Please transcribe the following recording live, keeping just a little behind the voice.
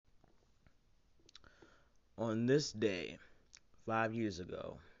On this day, 5 years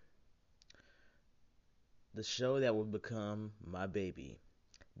ago, the show that would become my baby,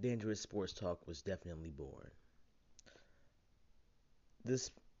 Dangerous Sports Talk, was definitely born.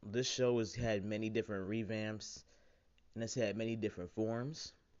 This this show has had many different revamps and it's had many different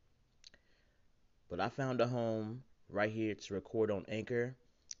forms, but I found a home right here to record on Anchor.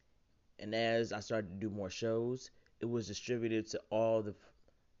 And as I started to do more shows, it was distributed to all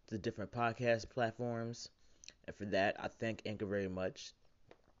the different podcast platforms. And for that, I thank Anchor very much.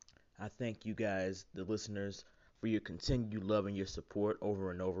 I thank you guys, the listeners, for your continued love and your support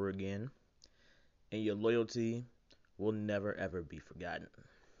over and over again. And your loyalty will never ever be forgotten.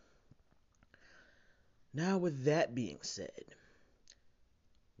 Now, with that being said,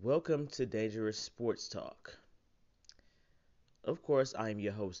 welcome to Dangerous Sports Talk. Of course, I am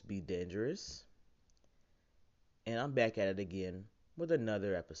your host, B Dangerous, and I'm back at it again with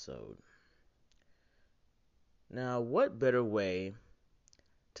another episode. Now, what better way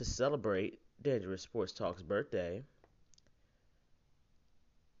to celebrate Dangerous Sports Talk's birthday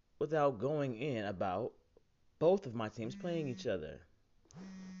without going in about both of my teams playing each other,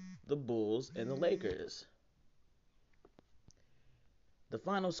 the Bulls and the Lakers? The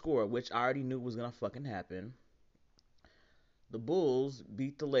final score, which I already knew was gonna fucking happen, the Bulls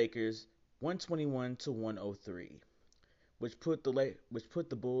beat the Lakers 121 to 103, which put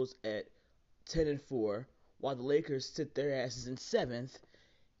the Bulls at 10-4, while the Lakers sit their asses in seventh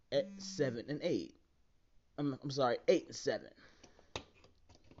at 7-8. I'm sorry, 8-7.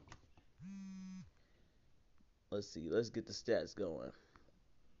 Let's see. Let's get the stats going.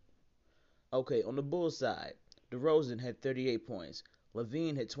 Okay, on the Bulls side, DeRozan had 38 points.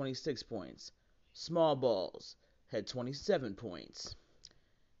 LaVine had 26 points. Small Balls had 27 points.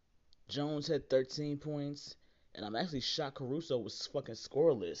 Jones had 13 points. And I'm actually shocked Caruso was fucking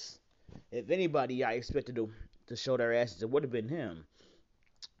scoreless. If anybody I expected to show their asses, it would have been him.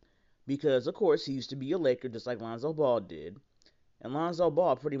 Because, of course, he used to be a Laker just like Lonzo Ball did. And Lonzo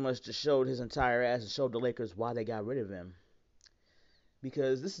Ball pretty much just showed his entire ass and showed the Lakers why they got rid of him.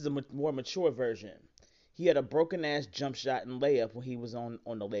 Because this is a more mature version. He had a broken ass jump shot and layup when he was on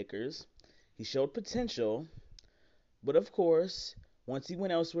the Lakers. He showed potential, but of course, once he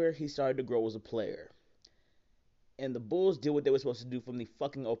went elsewhere, he started to grow as a player. And the Bulls did what they were supposed to do from the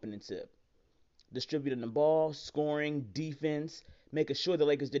fucking opening tip. Distributing the ball, scoring, defense, making sure the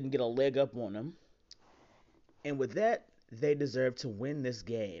Lakers didn't get a leg up on them. And with that, they deserve to win this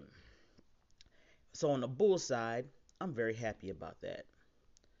game. So on the Bulls side, I'm very happy about that.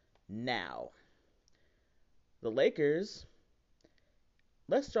 Now, the Lakers,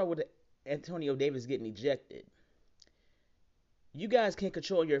 let's start with Antonio Davis getting ejected. You guys can't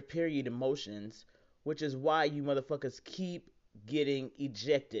control your period emotions, which is why you motherfuckers keep getting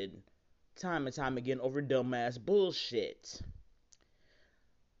ejected time and time again over dumbass bullshit.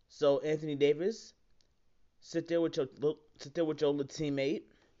 So Anthony Davis, sit there with your little teammate,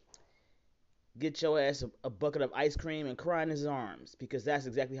 get your ass a bucket of ice cream and cry in his arms because that's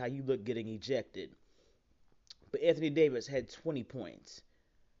exactly how you look getting ejected. But Anthony Davis had 20 points.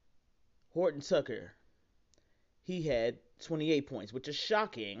 Horton Tucker, he had 28 points, which is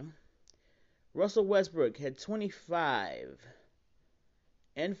shocking. Russell Westbrook had 25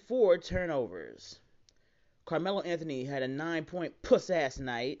 and 4 turnovers. Carmelo Anthony had a 9-point puss ass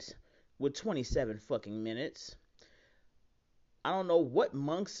night with 27 fucking minutes. I don't know what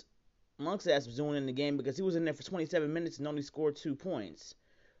Monk's ass was doing in the game because he was in there for 27 minutes and only scored 2 points.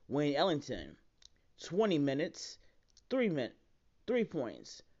 Wayne Ellington, 20 minutes, 3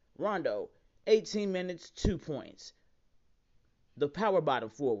 points. Rondo, 18 minutes, 2 points. The power bottom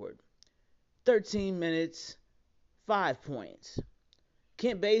forward, 13 minutes, 5 points.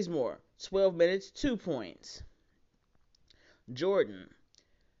 Kent Bazemore, 12 minutes, 2 points. Jordan,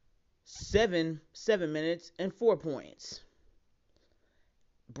 7 minutes and 4 points.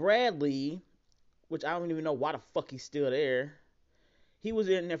 Bradley, which I don't even know why the fuck he's still there. He was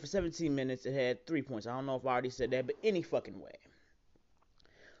in there for 17 minutes and had 3 points. I don't know if I already said that, but any fucking way.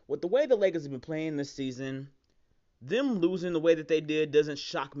 With the way the Lakers have been playing this season, them losing the way that they did doesn't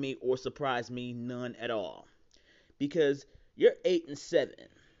shock me or surprise me none at all. Because you're 8-7.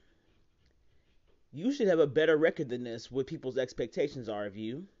 You should have a better record than this, what people's expectations are of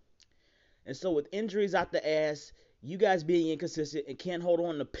you. And so with injuries out the ass, you guys being inconsistent and can't hold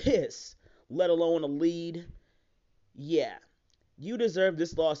on to piss, let alone a lead, yeah, you deserve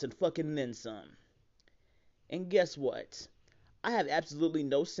this loss and fucking then some. And guess what? I have absolutely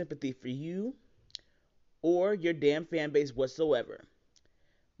no sympathy for you or your damn fan base whatsoever.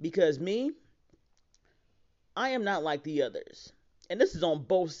 Because me, I am not like the others. and this is on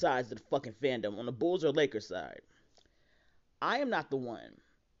both sides of the fucking fandom, on the Bulls or Lakers side. I am not the one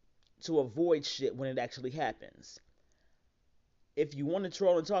to avoid shit when it actually happens. If you want to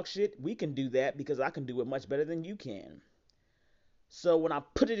troll and talk shit, we can do that because I can do it much better than you can. So when I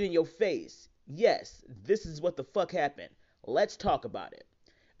put it in your face, yes, this is what the fuck happened. Let's talk about it.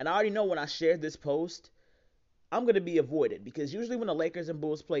 And I already know when I shared this post, I'm going to be avoided because usually when the Lakers and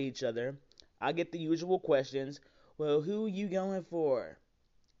Bulls play each other, I get the usual questions. Well, who you going for?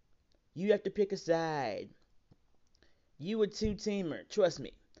 You have to pick a side. You a two-teamer. Trust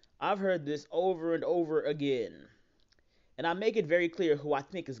me, I've heard this over and over again. And I make it very clear who I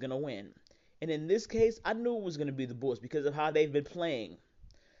think is going to win. And in this case, I knew it was going to be the Bulls because of how they've been playing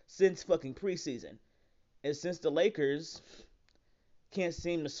since fucking preseason. And since the Lakers can't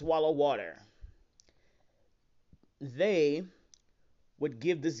seem to swallow water, they would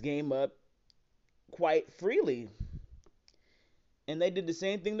give this game up quite freely. And they did the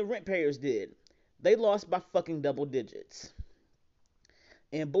same thing the rent payers did. They lost by fucking double digits.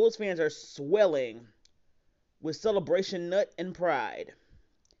 And Bulls fans are swelling with celebration nut and pride.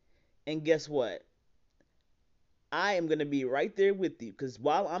 And guess what? I am going to be right there with you. Because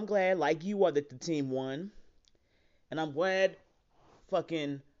while I'm glad, like you are, that the team won, and I'm glad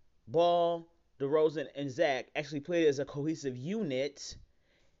fucking Ball, DeRozan, and Zach actually played as a cohesive unit,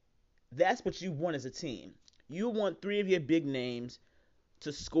 that's what you want as a team. You want three of your big names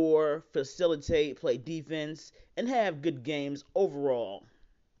to score, facilitate, play defense, and have good games overall.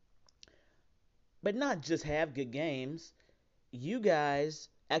 But not just have good games. You guys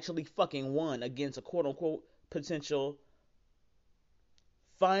actually fucking won against a quote-unquote potential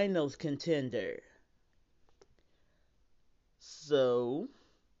finals contender. So,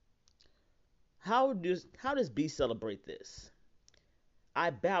 how does B celebrate this?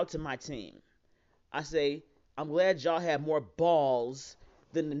 I bow to my team. I say, I'm glad y'all have more balls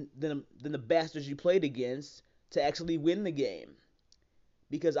than the bastards you played against to actually win the game.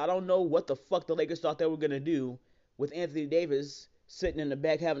 Because I don't know what the fuck the Lakers thought they were going to do with Anthony Davis sitting in the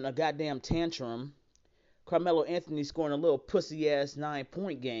back having a goddamn tantrum. Carmelo Anthony scoring a little pussy-ass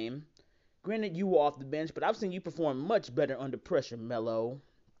 9-point game. Granted, you were off the bench, but I've seen you perform much better under pressure, Melo.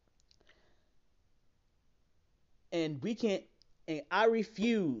 And we can't, and I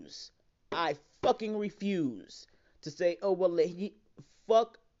fucking refuse to say, oh, well,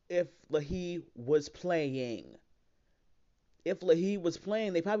 fuck if Lahee was playing. If Lahee was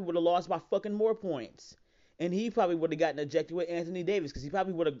playing, they probably would have lost by fucking more points. And he probably would have gotten ejected with Anthony Davis because he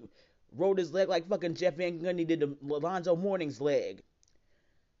probably would have rolled his leg like fucking Jeff Van Gundy did to Lonzo Mourning's leg.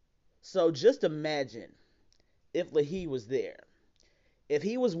 So just imagine if Lahee was there. If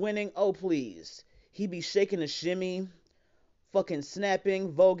he was winning, oh please, he'd be shaking a shimmy, fucking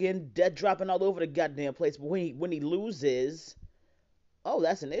snapping, voguing, dead dropping all over the goddamn place. But when he loses, oh,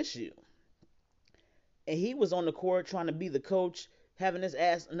 that's an issue. And he was on the court trying to be the coach, having his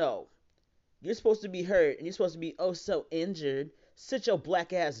ass. No, you're supposed to be hurt, and you're supposed to be oh so injured. Sit your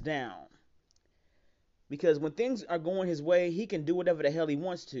black ass down. Because when things are going his way, he can do whatever the hell he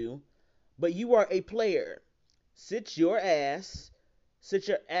wants to. But you are a player. Sit your ashy,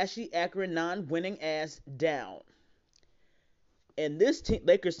 acrid, non-winning ass down. And this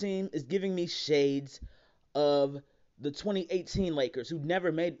Lakers team is giving me shades of the 2018 Lakers who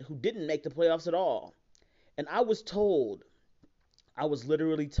didn't make the playoffs at all. And I was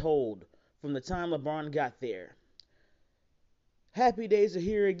literally told from the time LeBron got there, happy days are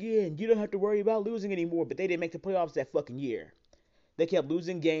here again. You don't have to worry about losing anymore. But they didn't make the playoffs that fucking year. They kept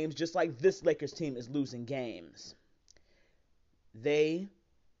losing games just like this Lakers team is losing games. They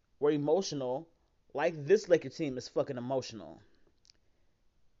were emotional like this Lakers team is fucking emotional.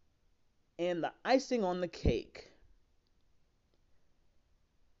 And the icing on the cake,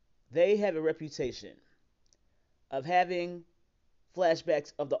 they have a reputation of having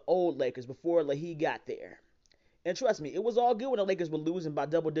flashbacks of the old Lakers before Lahee got there. And trust me, it was all good when the Lakers were losing by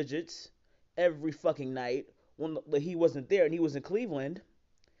double digits every fucking night when Lahee wasn't there and he was in Cleveland.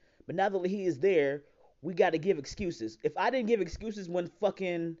 But now that Lahee is there, we got to give excuses. If I didn't give excuses when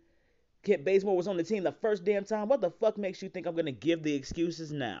fucking Kent Bazemore was on the team the first damn time, what the fuck makes you think I'm going to give the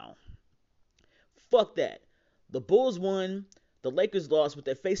excuses now? Fuck that. The Bulls won, the Lakers lost with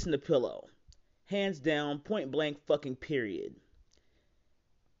their face in the pillow. Hands down, point blank fucking period.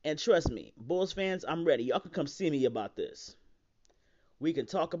 And trust me, Bulls fans, I'm ready. Y'all can come see me about this. We can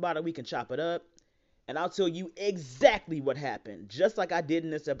talk about it, we can chop it up, and I'll tell you exactly what happened, just like I did in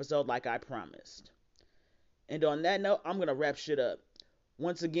this episode, like I promised. And on that note, I'm going to wrap shit up.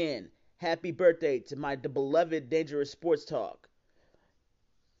 Once again, happy birthday to my beloved Dangerous Sports Talk.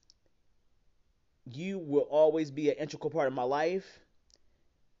 You will always be an integral part of my life,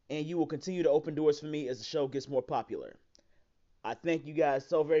 and you will continue to open doors for me as the show gets more popular. I thank you guys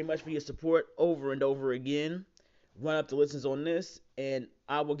so very much for your support over and over again. Run up the listens on this, and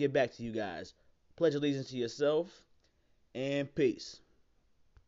I will get back to you guys. Pledge allegiance to yourself, and peace.